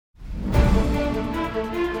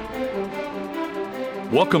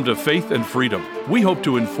Welcome to Faith and Freedom. We hope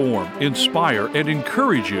to inform, inspire, and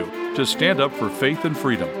encourage you to stand up for faith and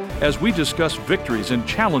freedom as we discuss victories and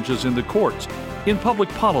challenges in the courts, in public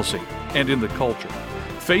policy, and in the culture.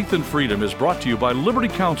 Faith and Freedom is brought to you by Liberty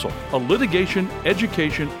Counsel, a litigation,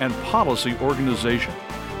 education, and policy organization.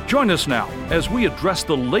 Join us now as we address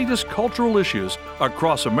the latest cultural issues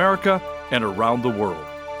across America and around the world.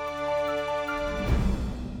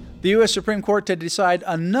 The U.S. Supreme Court to decide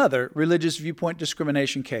another religious viewpoint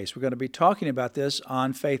discrimination case. We're going to be talking about this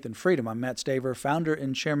on Faith and Freedom. I'm Matt Staver, founder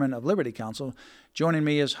and chairman of Liberty Counsel. Joining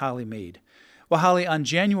me is Holly Mead. Well, Holly, on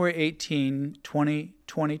January 18,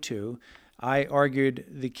 2022, I argued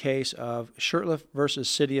the case of Shurtleff versus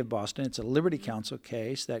City of Boston. It's a Liberty Counsel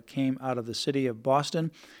case that came out of the City of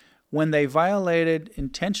Boston when they violated,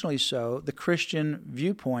 intentionally so, the Christian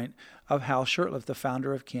viewpoint of Hal Shurtleff, the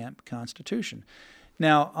founder of Camp Constitution.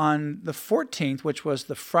 Now, on the 14th, which was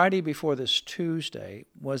the Friday before this Tuesday,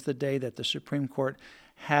 was the day that the Supreme Court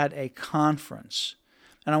had a conference.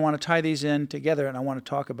 And I want to tie these in together, and I want to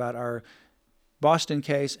talk about our Boston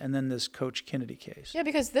case and then this Coach Kennedy case. Yeah,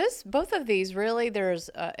 because both of these, really, there's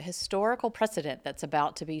a historical precedent that's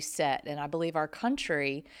about to be set. And I believe our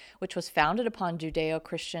country, which was founded upon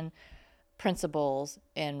Judeo-Christian principles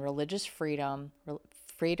and religious freedom,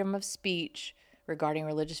 freedom of speech, regarding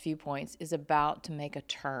religious viewpoints, is about to make a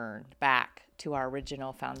turn back to our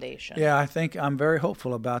original foundation. Yeah, I think I'm very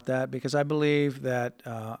hopeful about that because I believe that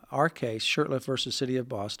our case, Shurtleff versus City of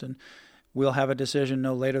Boston, will have a decision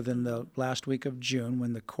no later than the last week of June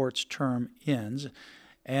when the court's term ends.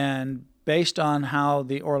 And based on how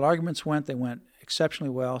the oral arguments went, they went exceptionally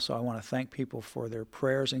well, so I want to thank people for their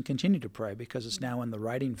prayers and continue to pray because it's now in the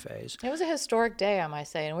writing phase. It was a historic day, I might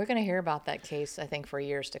say, and we're going to hear about that case, I think, for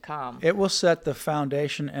years to come. It will set the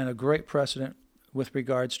foundation and a great precedent with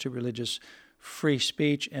regards to religious free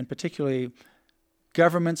speech and particularly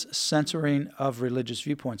government's censoring of religious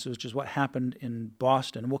viewpoints, which is what happened in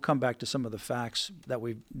Boston. We'll come back to some of the facts that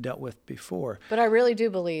we've dealt with before. But I really do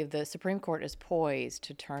believe the Supreme Court is poised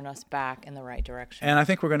to turn us back in the right direction. And I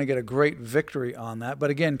think we're going to get a great victory on that. But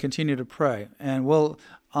again, continue to pray. And we'll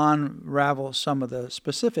unravel some of the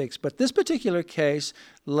specifics. But this particular case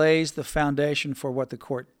lays the foundation for what the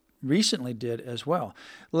court recently did as well.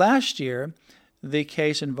 Last year, the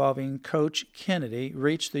case involving Coach Kennedy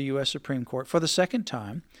reached the U.S. Supreme Court for the second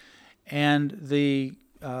time, and the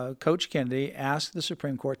Coach Kennedy asked the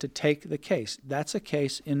Supreme Court to take the case. That's a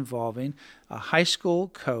case involving a high school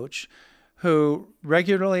coach who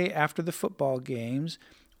regularly after the football games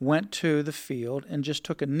went to the field and just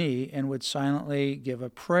took a knee and would silently give a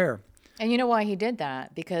prayer. And you know why he did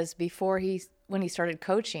that? Because when he started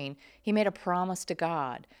coaching, he made a promise to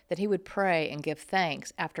God that he would pray and give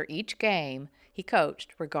thanks after each game he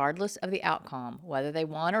coached, regardless of the outcome, whether they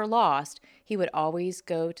won or lost. He would always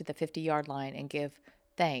go to the 50-yard line and give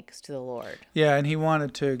thanks to the Lord. Yeah, and he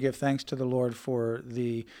wanted to give thanks to the Lord for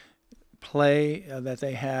the play that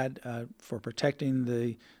they had, for protecting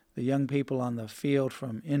the young people on the field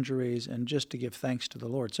from injuries, and just to give thanks to the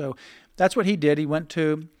Lord. So that's what he did. He went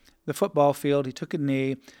to the football field, he took a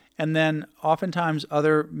knee, and then oftentimes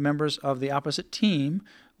other members of the opposite team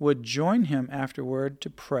would join him afterward to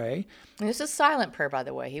pray. And this is silent prayer, by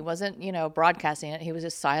the way. He wasn't, broadcasting it. He was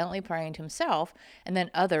just silently praying to himself, and then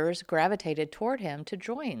others gravitated toward him to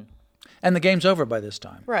join. And the game's over by this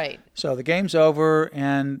time. Right. So the game's over,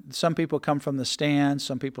 and some people come from the stands,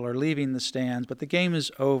 some people are leaving the stands, but the game is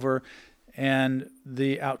over, and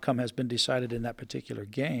the outcome has been decided in that particular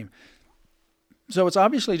game. So it's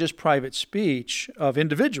obviously just private speech of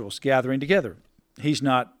individuals gathering together. He's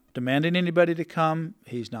not demanding anybody to come.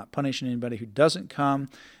 He's not punishing anybody who doesn't come.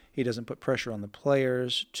 He doesn't put pressure on the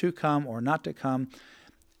players to come or not to come.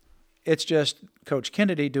 It's just Coach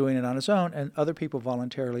Kennedy doing it on his own and other people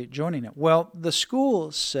voluntarily joining it. Well, the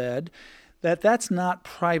school said that that's not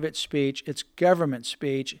private speech, it's government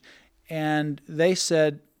speech. And they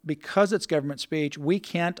said, because it's government speech, we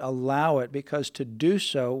can't allow it because to do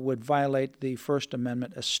so would violate the First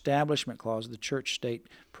Amendment Establishment Clause, the church-state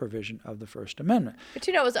provision of the First Amendment. But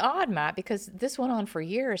it was odd, Matt, because this went on for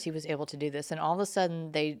years. He was able to do this, and all of a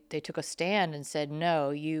sudden they took a stand and said, no,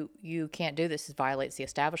 you can't do this. It violates the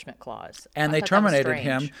Establishment Clause. And they terminated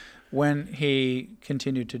him when he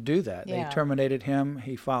continued to do that. Yeah. They terminated him.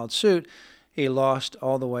 He filed suit. He lost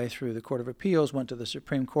all the way through the Court of Appeals, went to the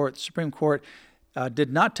Supreme Court. The Supreme Court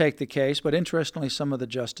did not take the case, but interestingly, some of the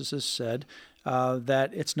justices said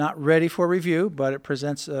that it's not ready for review, but it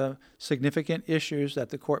presents significant issues that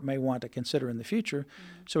the court may want to consider in the future.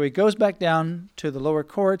 Mm-hmm. So he goes back down to the lower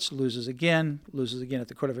courts, loses again at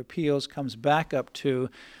the Court of Appeals, comes back up to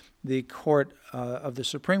the court of the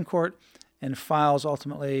Supreme Court, and files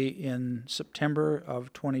ultimately in September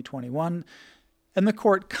of 2021. And the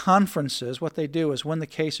court conferences, what they do is when the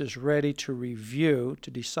case is ready to review,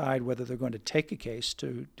 to decide whether they're going to take a case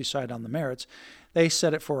to decide on the merits, they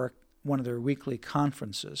set it for one of their weekly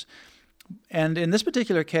conferences. And in this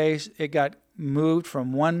particular case, it got moved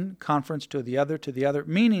from one conference to the other,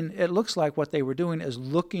 meaning it looks like what they were doing is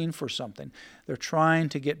looking for something. They're trying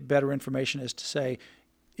to get better information as to say,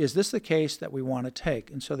 is this the case that we want to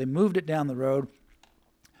take? And so they moved it down the road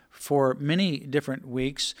for many different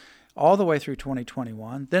weeks, all the way through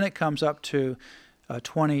 2021. Then it comes up to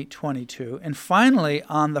 2022. And finally,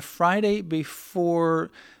 on the Friday before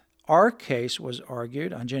our case was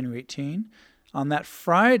argued on January 18, on that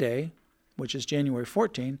Friday, which is January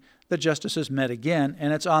 14, the justices met again,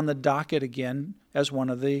 and it's on the docket again as one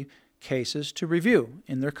of the cases to review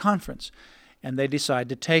in their conference. And they decide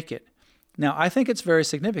to take it. Now, I think it's very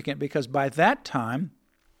significant because by that time,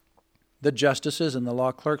 the justices and the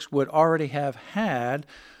law clerks would already have had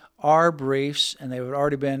our briefs, and they would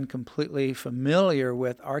already been completely familiar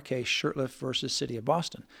with our case, Shurtleff versus City of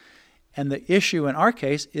Boston. And the issue in our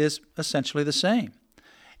case is essentially the same.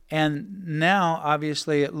 And now,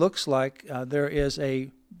 obviously, it looks like there is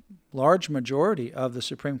a large majority of the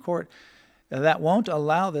Supreme Court that won't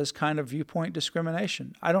allow this kind of viewpoint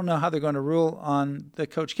discrimination. I don't know how they're going to rule on the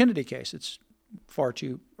Coach Kennedy case. It's far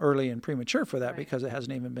too early and premature for that because it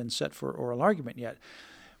hasn't even been set for oral argument yet.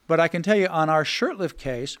 But I can tell you on our Shurtleff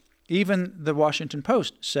case, even the Washington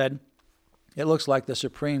Post said it looks like the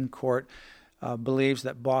Supreme Court believes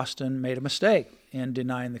that Boston made a mistake in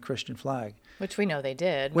denying the Christian flag. Which we know they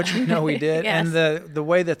did. Which we know we did. Yes. And the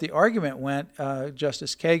way that the argument went,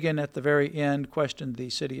 Justice Kagan at the very end questioned the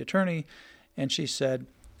city attorney, and she said,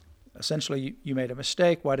 essentially, you made a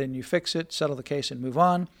mistake. Why didn't you fix it, settle the case, and move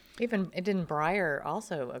on? Even didn't Breyer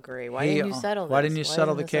also agree? Why didn't you settle this? Why didn't you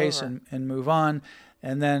settle the case and move on?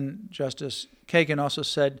 And then Justice Kagan also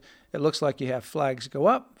said, it looks like you have flags go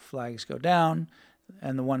up, flags go down,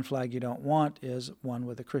 and the one flag you don't want is one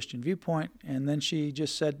with a Christian viewpoint. And then she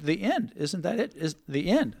just said, the end. Isn't that it? Is the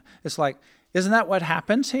end. It's like, isn't that what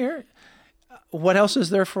happens here? What else is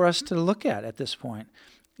there for us to look at this point?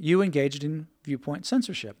 You engaged in viewpoint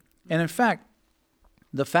censorship. And in fact,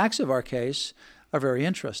 the facts of our case are very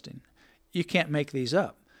interesting. You can't make these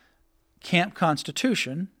up. Camp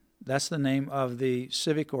Constitution, that's the name of the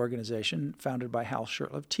civic organization founded by Hal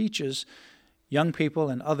Shurtleff, teaches young people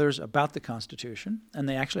and others about the Constitution, and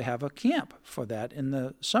they actually have a camp for that in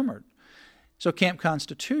the summer. So Camp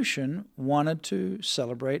Constitution wanted to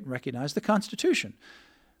celebrate and recognize the Constitution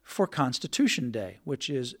for Constitution Day, which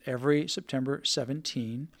is every September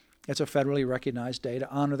 17. It's a federally recognized day to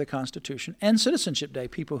honor the Constitution, and Citizenship Day,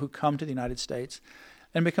 people who come to the United States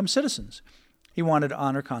and become citizens. He wanted to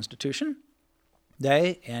honor Constitution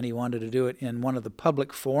Day, and he wanted to do it in one of the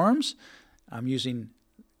public forums. I'm using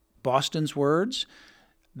Boston's words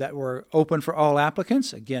that were open for all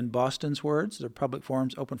applicants. Again, Boston's words, they're public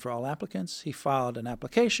forums open for all applicants. He filed an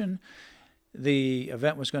application. The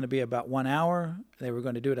event was going to be about 1 hour. They were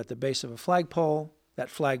going to do it at the base of a flagpole.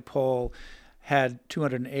 That flagpole had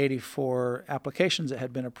 284 applications that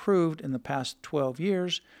had been approved in the past 12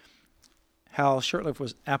 years. Hal Shurtleff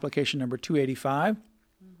was application number 285.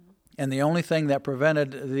 And the only thing that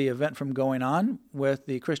prevented the event from going on with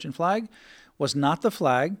the Christian flag was not the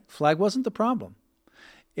flag. Flag wasn't the problem.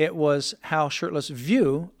 It was Hal Shurtleff's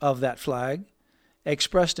view of that flag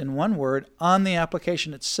expressed in one word on the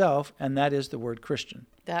application itself, and that is the word Christian.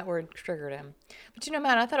 That word triggered him. But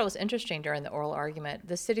Matt, I thought it was interesting during the oral argument.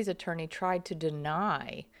 The city's attorney tried to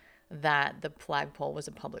deny that the flagpole was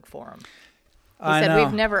a public forum. He said,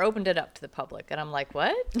 we've never opened it up to the public. And I'm like,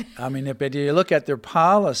 what? I mean, if you look at their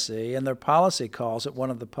policy, and their policy calls it one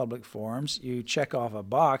of the public forums, you check off a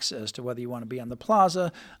box as to whether you want to be on the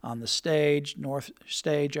plaza, on the stage, north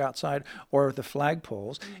stage outside, or the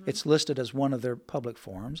flagpoles. Mm-hmm. It's listed as one of their public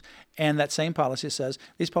forums. And that same policy says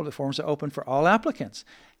these public forums are open for all applicants.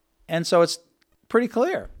 And so it's pretty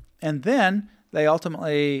clear. And then they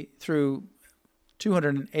ultimately, through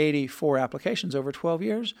 284 applications over 12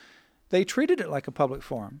 years, they treated it like a public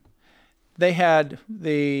forum. They had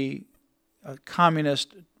the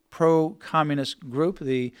pro-communist group,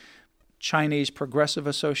 the Chinese Progressive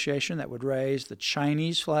Association, that would raise the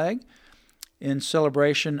Chinese flag in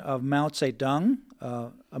celebration of Mao Zedong,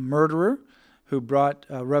 a murderer who brought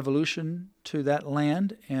revolution to that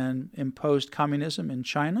land and imposed communism in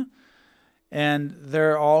China. And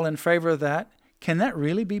they're all in favor of that. Can that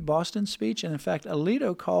really be Boston speech? And in fact,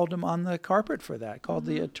 Alito called him on the carpet for that, called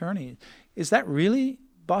the attorney. Is that really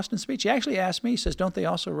Boston speech? He actually asked me, he says, don't they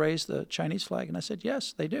also raise the Chinese flag? And I said,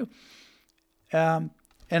 yes, they do. And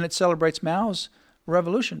and it celebrates Mao's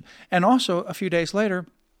revolution. And also, a few days later,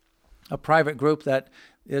 a private group that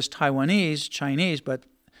is Chinese, but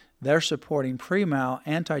they're supporting pre-Mao,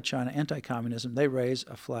 anti-China, anti-communism. They raise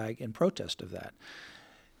a flag in protest of that.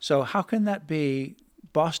 So how can that be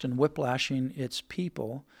Boston whiplashing its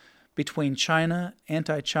people between China,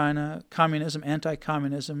 anti-China, communism,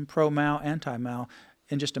 anti-communism, pro-Mao, anti-Mao,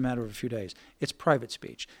 in just a matter of a few days? It's private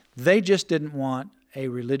speech. They just didn't want a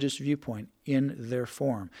religious viewpoint in their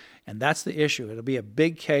forum. And that's the issue. It'll be a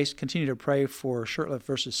big case. Continue to pray for Shurtleff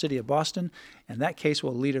versus City of Boston. And that case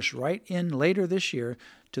will lead us right in later this year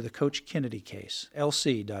to the Coach Kennedy case,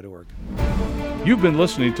 lc.org. You've been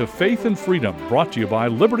listening to Faith and Freedom, brought to you by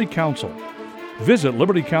Liberty Counsel. Visit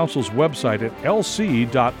Liberty Counsel's website at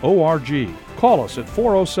lc.org. Call us at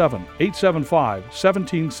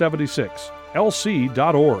 407-875-1776,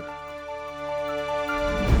 lc.org.